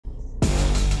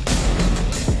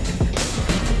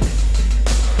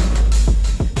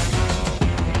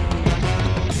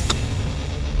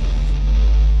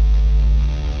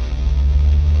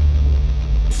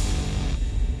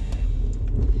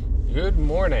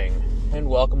morning, and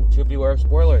welcome to Beware of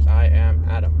Spoilers. I am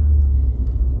Adam.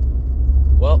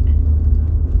 Well,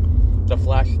 The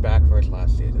Flash is back for its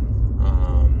last season.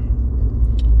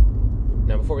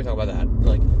 Now, before we talk about that,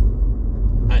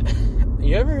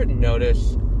 you ever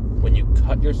notice when you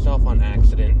cut yourself on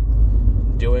accident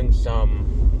doing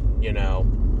something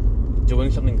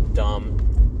dumb,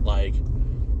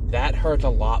 that hurts a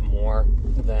lot more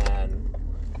than,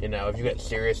 if you get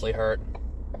seriously hurt.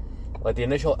 The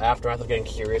initial aftermath of getting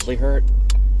seriously hurt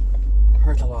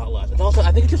hurts a lot less. It's also,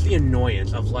 I think it's just the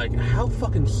annoyance of, how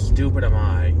fucking stupid am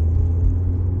I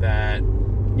that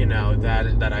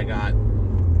I got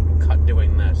cut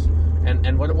doing this.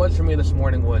 And what it was for me this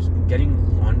morning was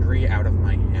getting laundry out of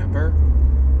my hamper.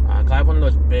 'Cause I have one of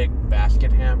those big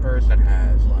basket hampers that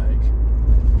has,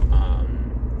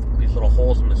 these little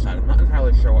holes in the side. I'm not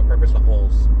entirely sure what purpose the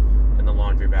holes in the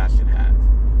laundry basket have.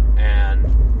 And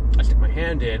I stick my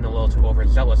hand in a little too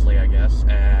overzealously, I guess,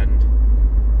 and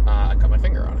I cut my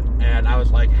finger on it. And I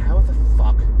was like, how the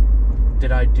fuck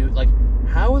did I do,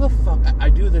 how the fuck, I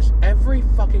do this every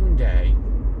fucking day.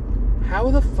 How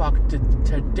the fuck did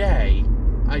today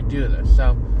I do this?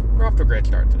 So, we're off to a great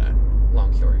start today,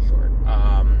 long story short.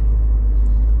 I'm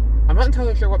not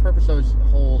entirely sure what purpose those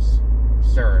holes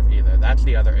serve either. That's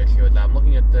the other issue, is that I'm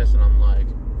looking at this and I'm like,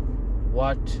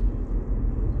 what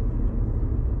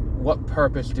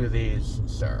purpose do these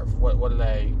serve? What do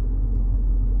they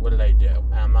do?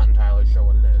 And I'm not entirely sure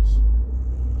what it is.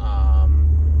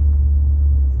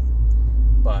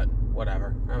 But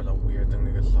whatever. That was a weird thing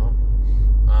to get saw.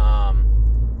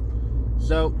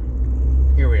 So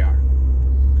here we are.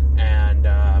 And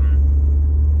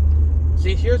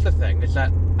see, here's the thing, is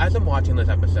that as I'm watching this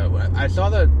episode, I saw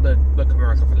the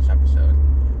commercial for this episode,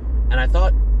 and I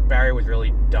thought Barry was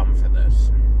really dumb for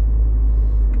this.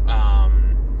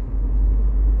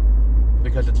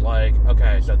 Because it's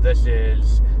okay, so this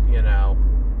is,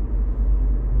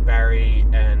 Barry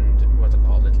and, what's it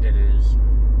called? It is,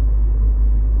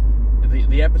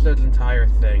 the episode's entire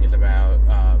thing is about,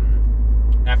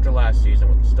 after last season,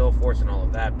 with the Still Force and all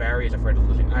of that, Barry is afraid of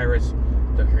losing Iris,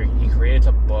 so he creates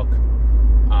a book,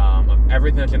 of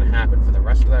everything that's going to happen for the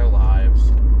rest of their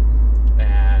lives,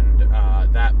 and,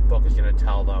 that book is going to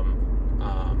tell them,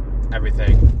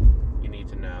 everything you need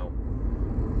to know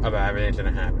about everything that's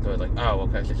going to happen. So it's okay,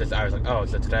 I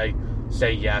was so today,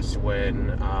 say yes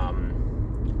when,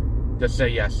 just say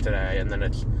yes today, and then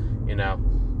it's,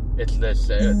 it's this,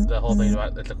 the whole thing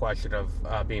about, it's a question of,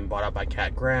 being bought up by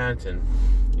Cat Grant, and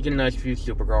you get a nice few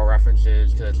Supergirl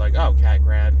references, because it's Cat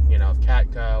Grant,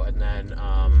 Catco, and then,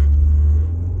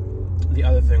 the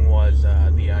other thing was,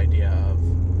 the idea of,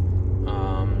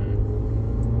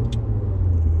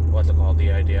 what's it called,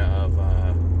 the idea of,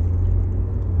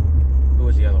 who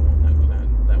was the other one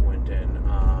that went in?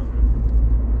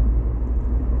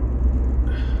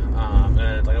 And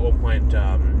it's at one point,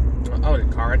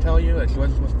 did Kara tell you? She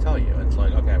wasn't supposed to tell you. It's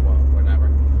okay, well, whatever.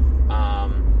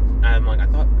 And I'm I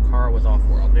thought Kara was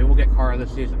off-world. Maybe we'll get Kara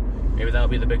this season. Maybe that'll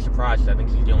be the big surprise. I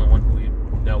think she's the only one who we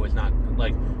know is not,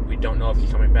 we don't know if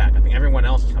she's coming back. I think everyone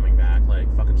else is coming back.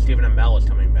 Fucking Stephen Amell is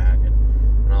coming back,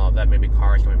 and all of that. Maybe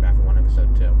Kara's coming back for one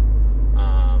episode, too.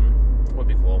 Would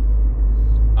be cool.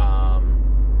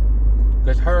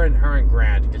 Because her and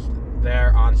Grant, just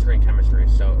their on-screen chemistry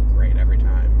is so great every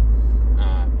time.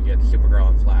 You get Supergirl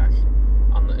and Flash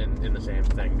in the same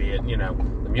thing. Be it, the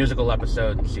musical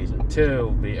episode in season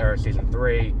 2, or season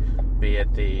 3, be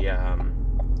it the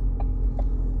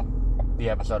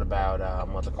episode about,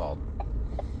 what's it called?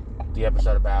 The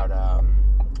episode about,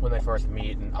 when they first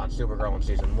meet on Supergirl in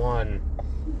season 1,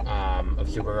 of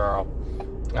Supergirl.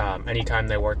 Anytime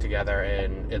they work together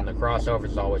in the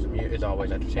crossovers is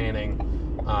always entertaining.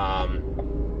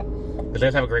 But they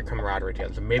just have a great camaraderie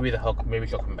together. So maybe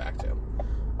she'll come back too.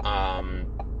 I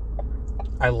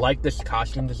like this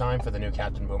costume design for the new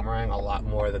Captain Boomerang a lot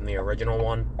more than the original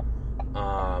one.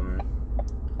 I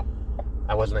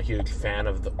wasn't a huge fan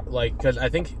of because I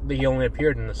think he only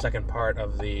appeared in the second part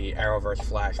of the Arrowverse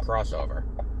Flash crossover,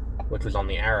 which was on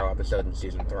the Arrow episode in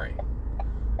season 3.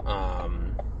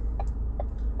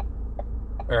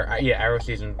 Arrow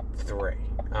season 3.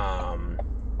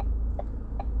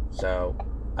 So,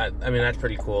 I mean, that's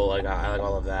pretty cool. I like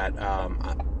all of that.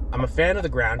 I'm a fan of the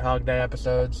Groundhog Day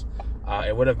episodes.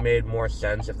 It would have made more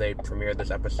sense if they premiered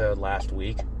this episode last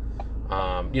week.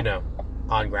 On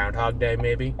Groundhog Day,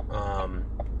 maybe.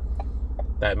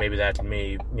 That's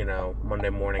me, Monday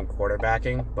morning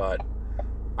quarterbacking, but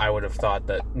I would have thought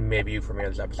that maybe you premiere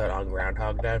this episode on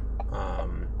Groundhog Day.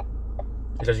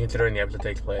 Because considering the episode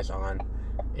takes place on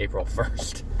April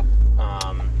 1st.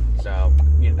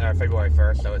 February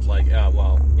 1st, so it's it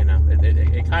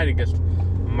kind of just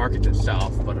markets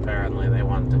itself, but apparently they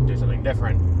wanted to do something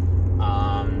different.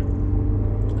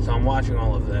 So I'm watching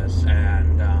all of this,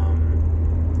 and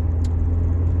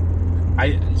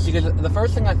I see, because the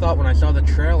first thing I thought when I saw the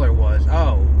trailer was,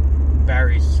 oh,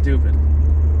 Barry's stupid.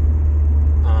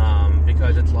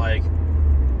 Because it's like,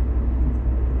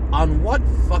 on what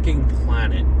fucking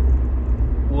planet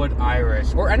would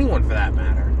Iris, or anyone for that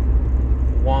matter,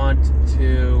 want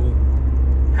to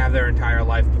have their entire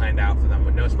life planned out for them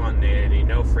with no spontaneity,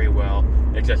 no free will?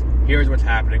 It's just, here's what's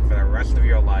happening for the rest of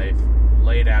your life,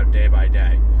 laid out day by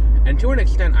day. And to an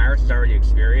extent, Iris has already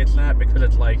experienced that, because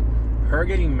it's like, her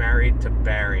getting married to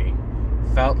Barry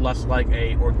felt less like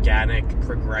a organic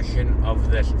progression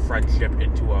of this friendship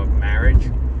into a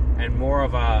marriage, and more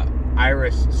of a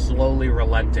Iris slowly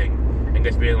relenting and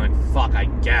just being like, fuck, I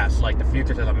guess, like, the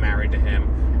future says I'm married to him,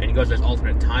 and he goes to this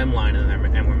alternate timeline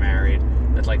and we're married.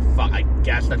 It's like, fuck, I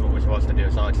guess that's what we're supposed to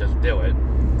do, so let's just do it.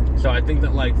 So I think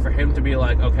that, like, for him to be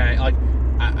like, okay, like,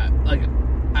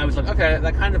 I was like, okay,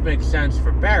 that kind of makes sense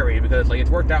for Barry, because, like,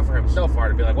 it's worked out for him so far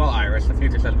to be like, well, Iris, the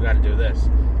future says we gotta do this,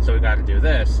 so we gotta do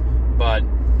this. But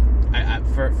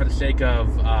for the sake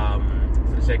of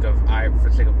what's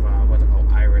it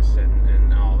called, Iris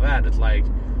and all that, it's like,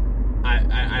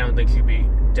 I don't think she'd be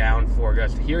down for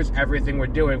just, here's everything we're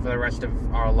doing for the rest of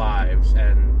our lives,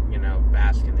 and, you know,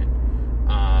 bask in it.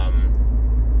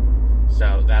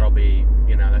 So that'll be,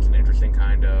 you know, that's an interesting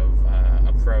kind of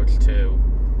approach to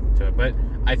it. But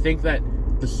I think that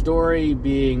the story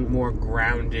being more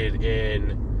grounded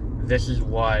in, this is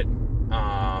what,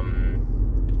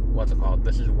 what's it called?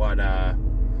 This is what,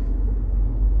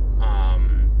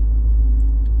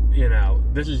 you know,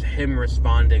 this is him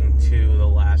responding to the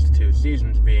last 2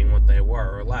 seasons being what they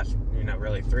were, or last, you know,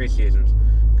 really 3 seasons,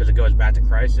 because it goes back to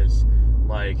Crisis.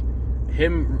 Like,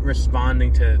 him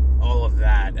responding to all of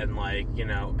that, and, like, you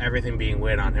know, everything being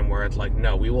weighed on him, where it's like,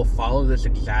 no, we will follow this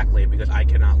exactly, because I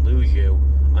cannot lose you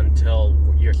until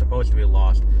you're supposed to be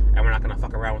lost, and we're not going to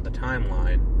fuck around with the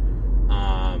timeline.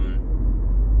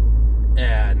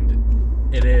 And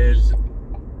it's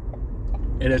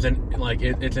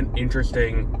an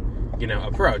interesting, you know,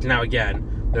 approach. Now,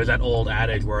 again, there's that old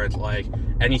adage where it's like,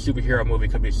 any superhero movie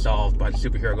could be solved by the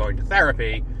superhero going to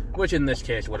therapy, which in this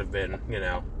case would have been, you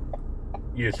know,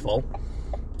 useful,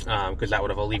 because that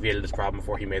would have alleviated this problem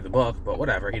before he made the book, but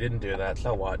whatever, he didn't do that,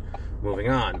 so what? Moving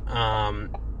on.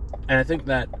 And I think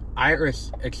that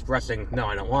Iris expressing, no,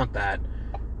 I don't want that,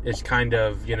 is kind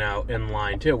of, you know, in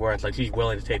line too, where it's like, she's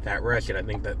willing to take that risk, and I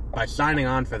think that by signing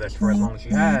on for this for as long as she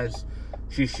has,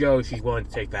 she shows she's willing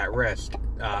to take that risk,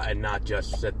 and not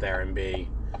just sit there and be,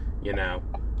 you know,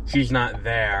 she's not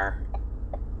there,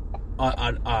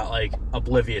 like,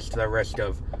 oblivious to the risk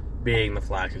of being the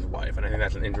Flash's wife, and I think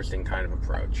that's an interesting kind of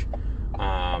approach.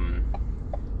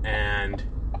 And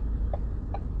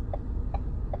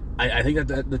I think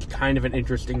that's kind of an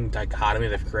interesting dichotomy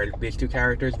they've created with these two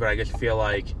characters, but I just feel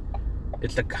like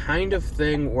it's the kind of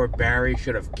thing where Barry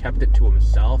should have kept it to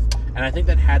himself, and I think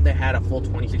that had they had a full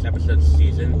 26-episode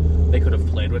season, they could have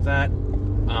played with that,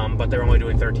 but they're only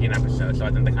doing 13 episodes, so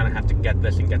I think they kind of have to get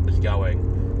this going,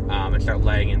 and start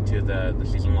laying into the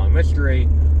season-long mystery,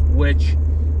 which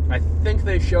I think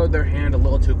they showed their hand a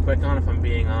little too quick on, if I'm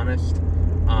being honest.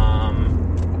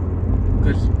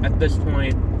 Because at this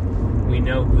point, we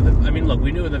know who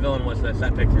we knew who the villain was.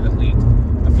 That picture that leaked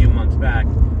a few months back,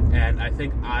 and I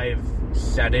think I've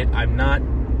said it. I'm not.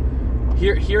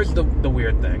 Here's the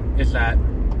weird thing, is that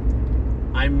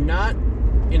I'm not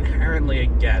inherently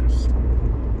against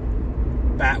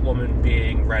Batwoman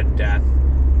being Red Death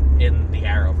in the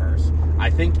Arrowverse. I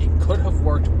think it could have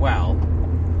worked well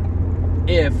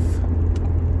if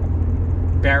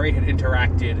Barry had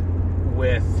interacted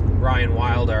with Ryan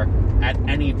Wilder at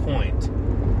any point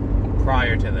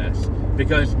prior to this,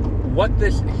 because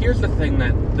here's the thing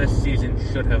that this season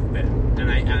should have been,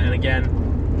 and again,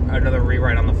 another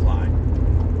rewrite on the fly.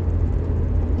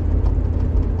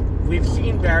 We've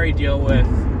seen Barry deal with,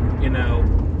 you know,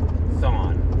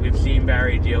 Thawne. We've seen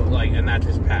Barry deal, like, and that's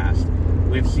his past.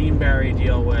 We've seen Barry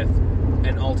deal with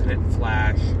an alternate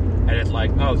Flash, and it's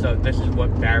like, oh, so this is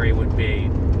what Barry would be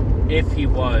if he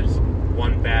was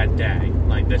one bad day.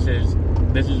 Like, this is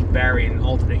Barry in an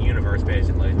alternate universe,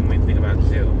 basically, when we think about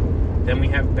Zoom. Then we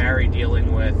have Barry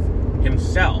dealing with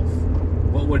himself.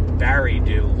 What would Barry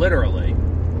do, literally,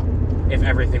 if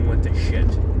everything went to shit?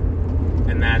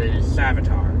 And that is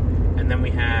Savitar. And then we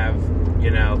have,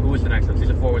 you know, who was the next one?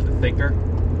 Season 4 was the Thinker.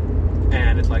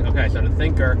 And it's like, okay, so the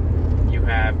Thinker, you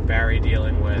have Barry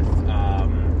dealing with,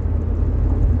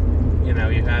 you know,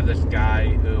 you have this guy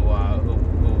who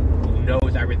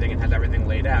knows everything and has everything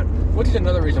laid out, which is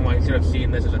another reason why you should have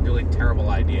seen this as a really terrible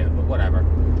idea, but whatever.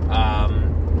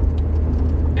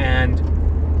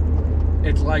 And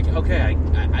it's like, okay,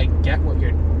 I get what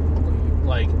you're,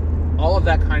 like, all of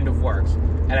that kind of works,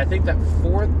 and I think that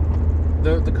for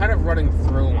the kind of running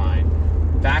through line,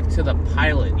 back to the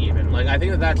pilot even, like, I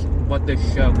think that that's what this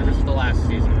show, because this is the last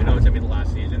season, we know it's going to be the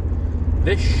last season,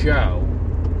 this show,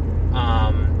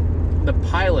 the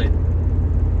pilot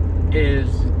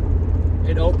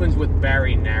it opens with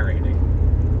Barry narrating.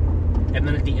 And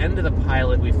then at the end of the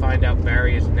pilot, we find out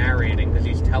Barry is narrating because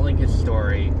he's telling his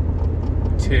story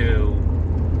to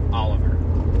Oliver.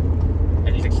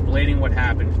 And he's explaining what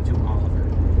happened to Oliver.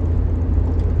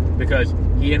 Because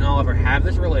he and Oliver have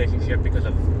this relationship because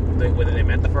of when they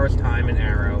met the first time in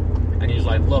Arrow. And he's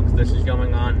like, look, this is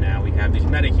going on now. We have these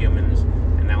metahumans,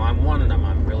 and now I'm one of them.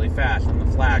 I'm really fast. I'm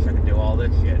the Flash. I can do all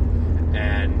this shit.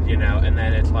 And, you know, and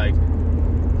then it's like,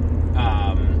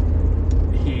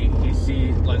 he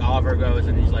sees, like, Oliver goes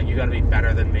and he's like, you gotta be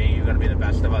better than me, you gotta be the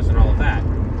best of us, and all of that.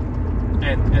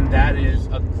 And that is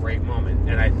a great moment.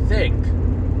 And I think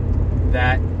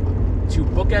that to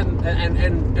bookend,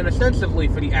 and ostensibly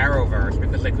for the Arrowverse,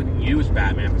 because they couldn't use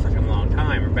Batman for such a long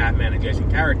time, or Batman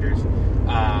adjacent characters,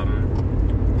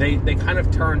 they kind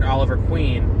of turned Oliver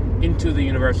Queen into the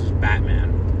universe's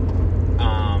Batman.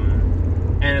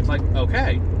 And it's like,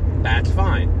 okay, that's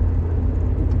fine.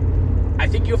 I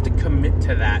think you have to commit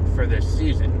to that for this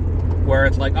season, where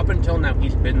it's like, up until now,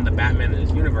 he's been the Batman in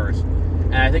this universe,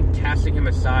 and I think casting him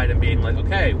aside and being like,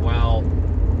 okay, well,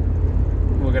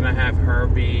 we're gonna have her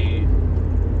be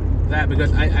that,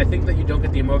 because I think that you don't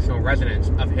get the emotional resonance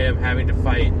of him having to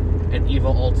fight an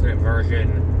evil alternate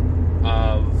version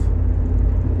of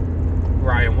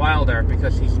Ryan Wilder,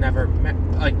 because he's never met,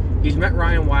 like, he's met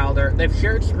Ryan Wilder, they've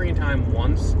shared screen time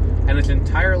once, and it's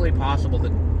entirely possible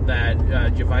that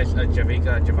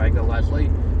Javicia Leslie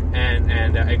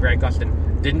and Grant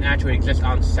Gustin didn't actually exist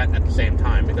on set at the same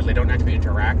time, because they don't actually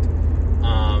interact.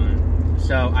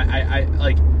 So I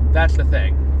like, that's the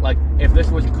thing. Like, if this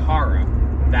was Kara,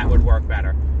 that would work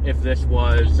better. If this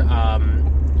was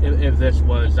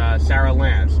Sarah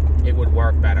Lance, it would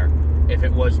work better. If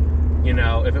it was, you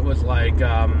know, if it was like,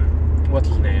 what's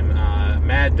his name?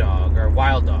 Mad Dog, or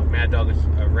Wild Dog. Mad Dog is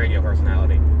a radio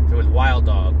personality. If it was Wild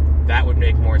Dog, that would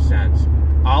make more sense.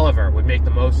 Oliver would make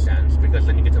the most sense, because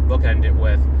then you get to bookend it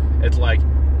with, it's like,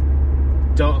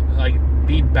 don't, like,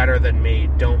 be better than me,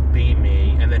 don't be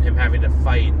me, and then him having to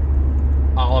fight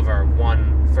Oliver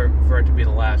for it to be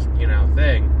the last, you know,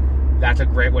 thing. That's a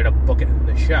great way to bookend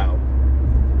the show.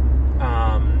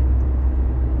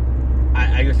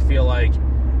 I just feel like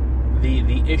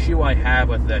the issue I have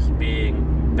with this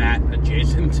being Bat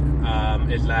adjacent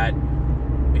is that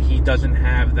he doesn't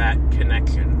have that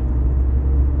connection.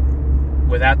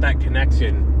 Without that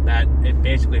connection, that it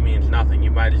basically means nothing.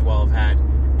 You might as well have had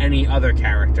any other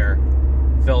character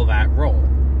fill that role.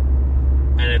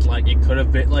 And it's like, it could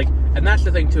have been, like, and that's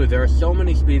the thing too, there are so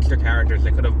many speedster characters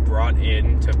they could have brought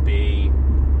in to be,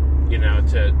 you know,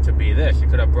 to be this. You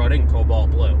could have brought in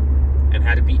Cobalt Blue and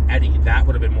had to be Eddie. That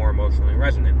would have been more emotionally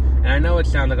resonant. And I know it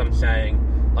sounds like I'm saying,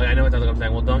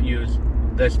 well, don't use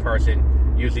this person,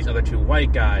 use these other two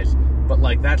white guys, but,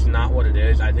 like, that's not what it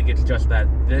is. I think it's just that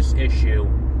this issue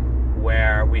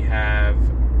where we have,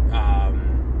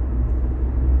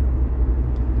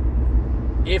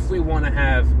 if we want to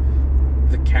have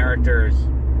the characters,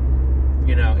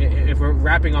 you know, if we're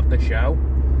wrapping up the show,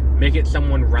 make it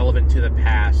someone relevant to the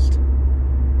past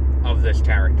of this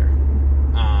character.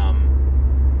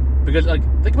 Because, like,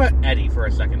 think about Eddie for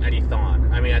a second, Eddie Thawne.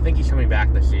 I mean, I think he's coming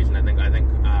back this season. I think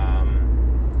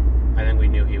we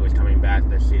knew he was coming back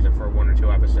this season for 1 or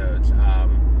 2 episodes.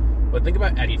 But think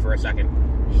about Eddie for a second.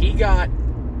 He got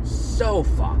so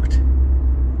fucked.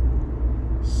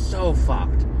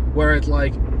 Where it's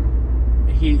like,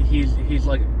 he's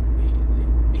like,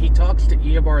 he talks to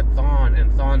Eobard Thawne,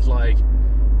 and Thawne's like,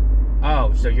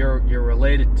 oh, so you're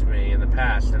related to me in the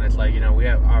past. And it's like, you know,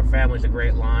 our family's a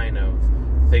great line of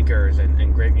thinkers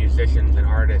and great musicians and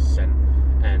artists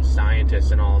and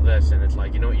scientists and all of this. And it's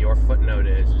like, you know what your footnote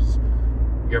is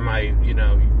you're my, you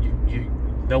know, you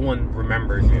no one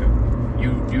remembers you.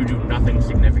 You do nothing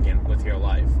significant with your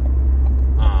life.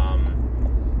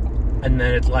 And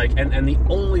then it's like, and the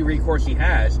only recourse he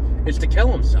has is to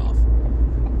kill himself.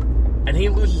 And he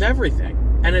loses everything.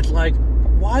 And it's like,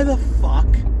 why the fuck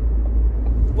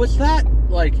was that?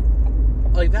 Like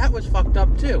that was fucked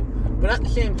up too. But at the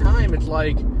same time, it's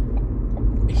like,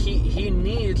 he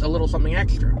needs a little something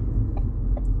extra.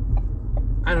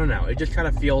 I don't know. It just kind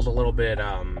of feels a little bit,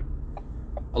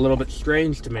 a little bit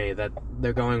strange to me that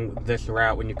they're going this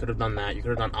route when you could have done that. You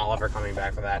could have done Oliver coming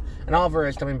back for that. And Oliver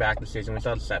is coming back this season. We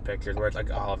saw the set pictures where it's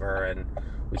like Oliver, and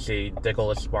we see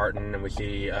Dickel as Spartan, and we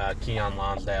see Keon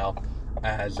Lonsdale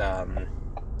as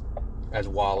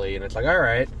Wally, and it's like, all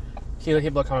right, see the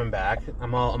people are coming back.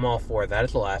 I'm all for that.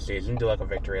 It's the last season. Do like a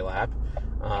victory lap,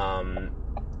 and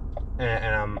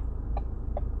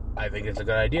I think it's a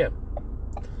good idea.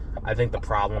 I think the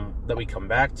problem that we come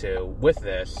back to with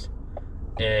this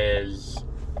is,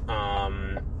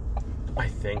 I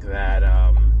think that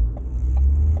I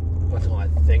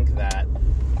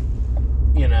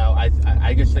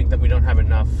just think that we don't have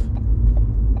enough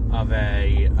of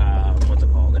a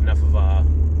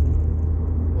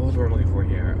what was the word I'm looking for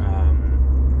here?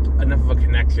 Enough of a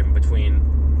connection between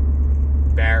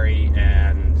Barry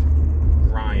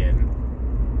and Ryan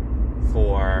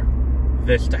for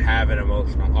this to have an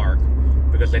emotional arc,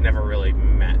 because they never really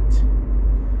met.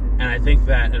 And I think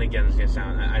that, and again, it's gonna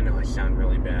sound, I know I sound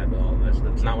really bad with all this,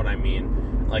 but it's not what I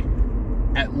mean. Like,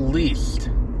 at least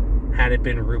had it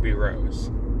been Ruby Rose,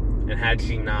 and had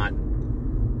she not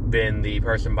been the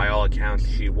person by all accounts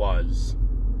she was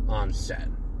on set,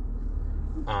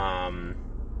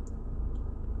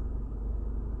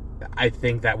 I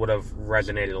think that would have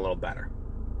resonated a little better,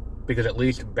 because at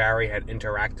least Barry had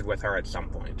interacted with her at some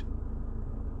point.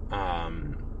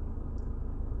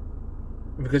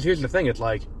 Because here's the thing, it's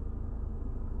like,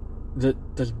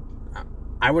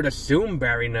 I would assume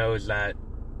Barry knows that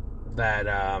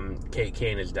Kate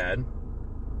Kane is dead.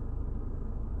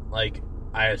 Like,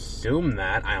 I assume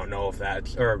that. I don't know if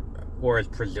that's or is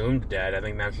presumed dead. I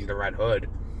think now she's the Red Hood.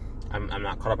 I'm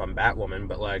not caught up on Batwoman,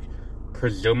 but like,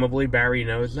 presumably Barry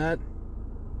knows that.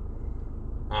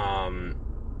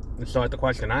 So like, the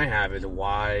question I have is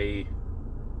why,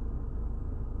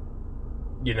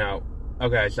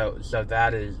 okay, so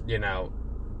that is,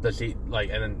 does he,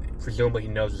 like, and then presumably he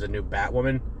knows there's a new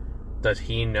Batwoman. Does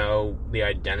he know the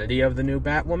identity of the new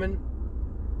Batwoman?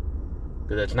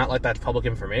 Because it's not like that's public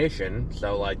information,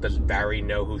 so, like, does Barry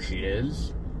know who she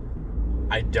is?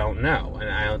 I don't know, and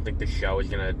I don't think the show is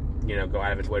gonna, go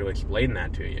out of its way to explain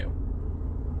that to you.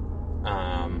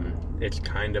 It's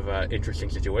kind of an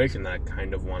interesting situation that I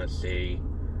kind of want to see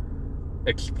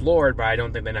explored, but I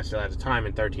don't think they necessarily have the time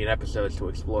in 13 episodes to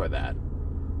explore that.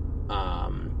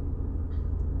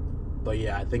 But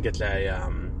yeah, I think it's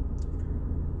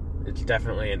it's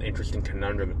definitely an interesting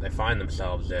conundrum that they find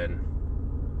themselves in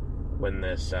when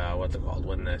this, where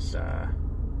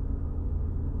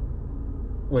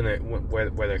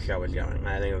their show is going.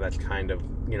 I think that's kind of,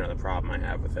 the problem I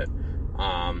have with it.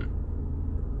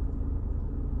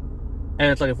 And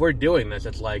it's like, if we're doing this,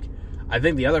 it's like, I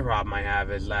think the other problem I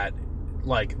have is that,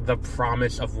 like, the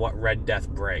promise of what Red Death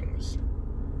brings.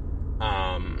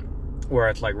 Where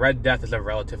it's like, Red Death is a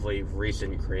relatively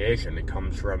recent creation. It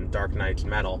comes from Dark Knight's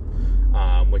Metal,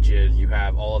 which is, you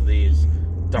have all of these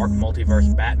dark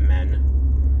multiverse Batmen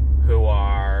who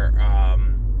are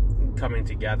coming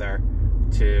together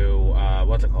to,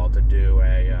 to do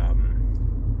a,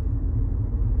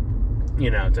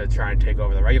 to try and take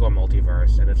over the regular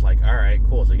multiverse. And it's like, alright,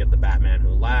 cool, so you get the Batman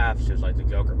Who Laughs, who's like the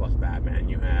Joker plus Batman.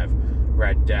 You have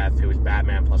Red Death, who is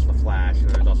Batman plus the Flash, and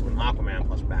there's also an Aquaman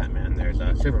plus Batman. There's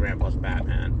a Superman plus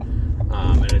Batman.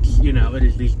 And it's, it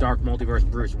is these dark multiverse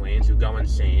Bruce Waynes who go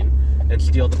insane and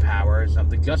steal the powers of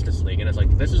the Justice League. And it's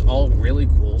like, this is all really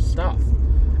cool stuff.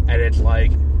 And it's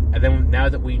like, and then now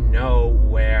that we know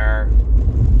where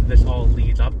this all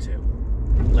leads up to,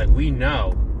 like, we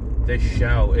know this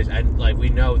show is, like, we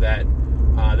know that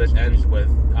this ends with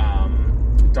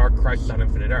Dark Crisis on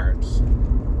Infinite Earths,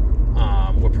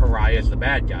 where Pariah is the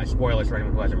bad guy. Spoilers for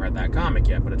anyone who hasn't read that comic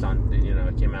yet, but it's on,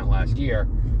 it came out last year.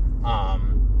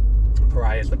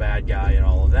 Pariah is the bad guy and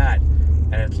all of that.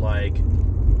 And it's like,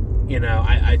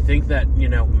 I think that,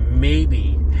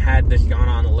 maybe had this gone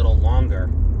on a little longer,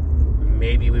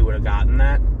 maybe we would have gotten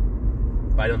that,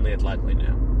 but I don't think it's likely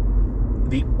now.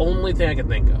 The only thing I can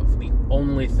think of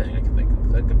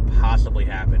that could possibly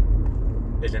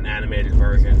happen is an animated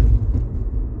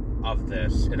version of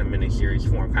this in a miniseries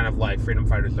form, kind of like Freedom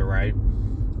Fighters The Right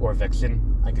or Vixen.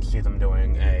 I could see them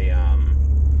doing an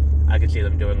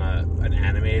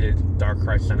animated Dark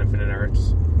Crisis on Infinite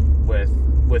Earths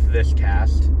with this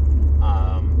cast.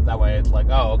 That way it's like,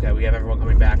 oh, okay, we have everyone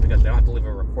coming back because they don't have to leave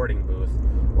a recording booth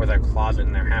or their closet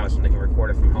in their house, and they can record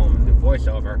it from home and do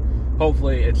voiceover.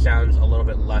 Hopefully it sounds a little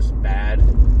bit less bad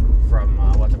from,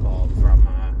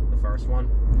 from the first one,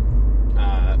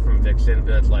 from Vixen,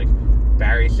 but it's like,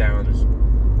 Barry sounds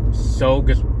so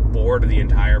just bored of the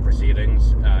entire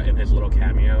proceedings in his little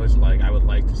cameos. Like, I would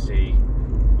like to see,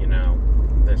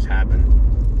 this happen.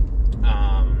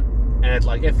 And it's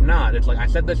like, if not, it's like, I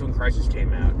said this when Crisis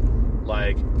came out.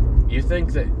 Like, you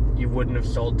think that you wouldn't have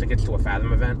sold tickets to a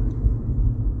Fathom event?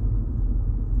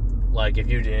 Like, if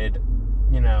you did,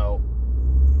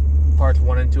 parts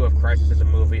 1 and 2 of Crisis as a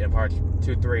movie, and parts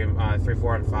 2, 3,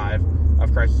 4, and 5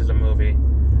 of Crisis as a movie,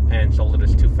 and sold it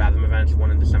as 2 Fathom events,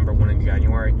 1 in December, 1 in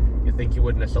January, you think you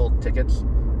wouldn't have sold tickets?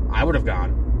 I would have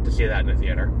gone to see that in the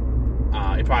theater.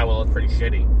 It probably will look pretty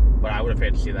shitty, but I would have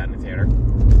paid to see that in the theater,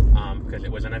 because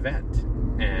it was an event,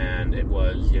 and it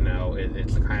was,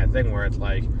 it's the kind of thing where it's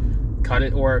like, cut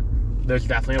it, or there's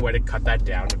definitely a way to cut that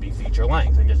down to be feature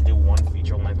length, and just do one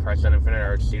feature length Crisis on Infinite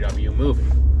Earth CW movie,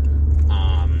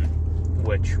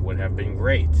 which would have been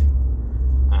great,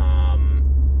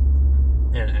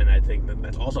 and I think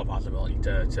that's also a possibility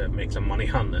to make some money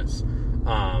on this.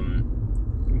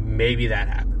 Maybe that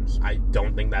happens. I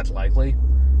don't think that's likely.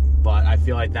 But I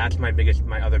feel like that's my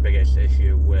other biggest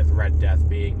issue with Red Death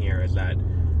being here, is that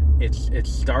it's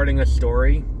starting a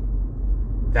story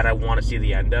that I want to see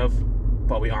the end of,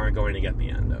 but we aren't going to get the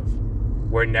end of.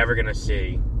 We're never going to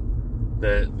see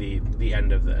the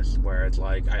end of this, where it's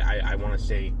like, I want to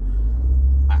see,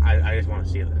 I just want to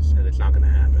see this, and it's not going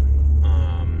to happen.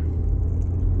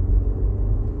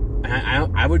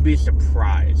 I would be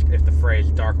surprised if the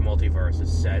phrase Dark Multiverse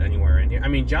is said anywhere in here. I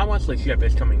mean, John Wesley Shipp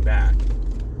is coming back.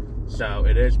 So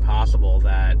it is possible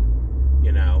that,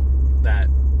 that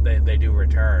they do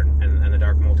return, and the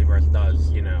Dark Multiverse does,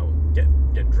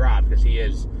 get dropped, because he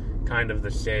is kind of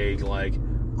the sage, like,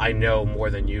 I know more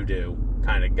than you do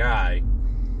kind of guy.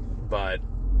 But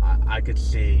I could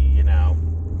see,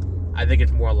 I think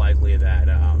it's more likely that,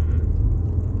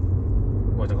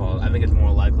 what's it called? I think it's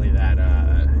more likely that,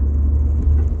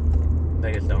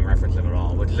 they just don't reference it at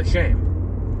all, which is a shame.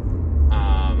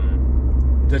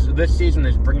 This season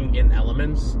is bringing in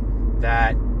elements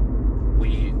that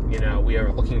we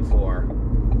are looking for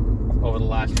over the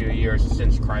last few years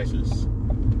since Crisis,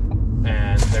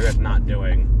 and they're just not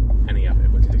doing any of it,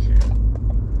 which is a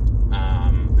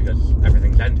shame, because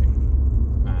everything's ending.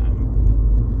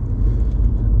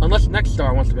 Unless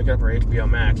Nexstar wants to pick it up for HBO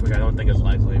Max, which I don't think is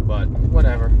likely, but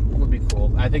whatever, it would be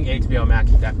cool. I think HBO Max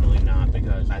is definitely not,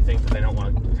 because I think that they don't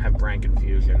want to have brand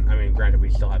confusion. I mean, granted, we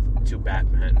still have 2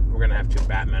 Batmen. We're going to have 2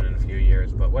 Batmen in a few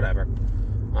years, but whatever.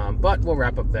 But we'll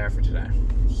wrap up there for today.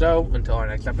 So, until our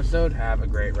next episode, have a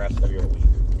great rest of your week.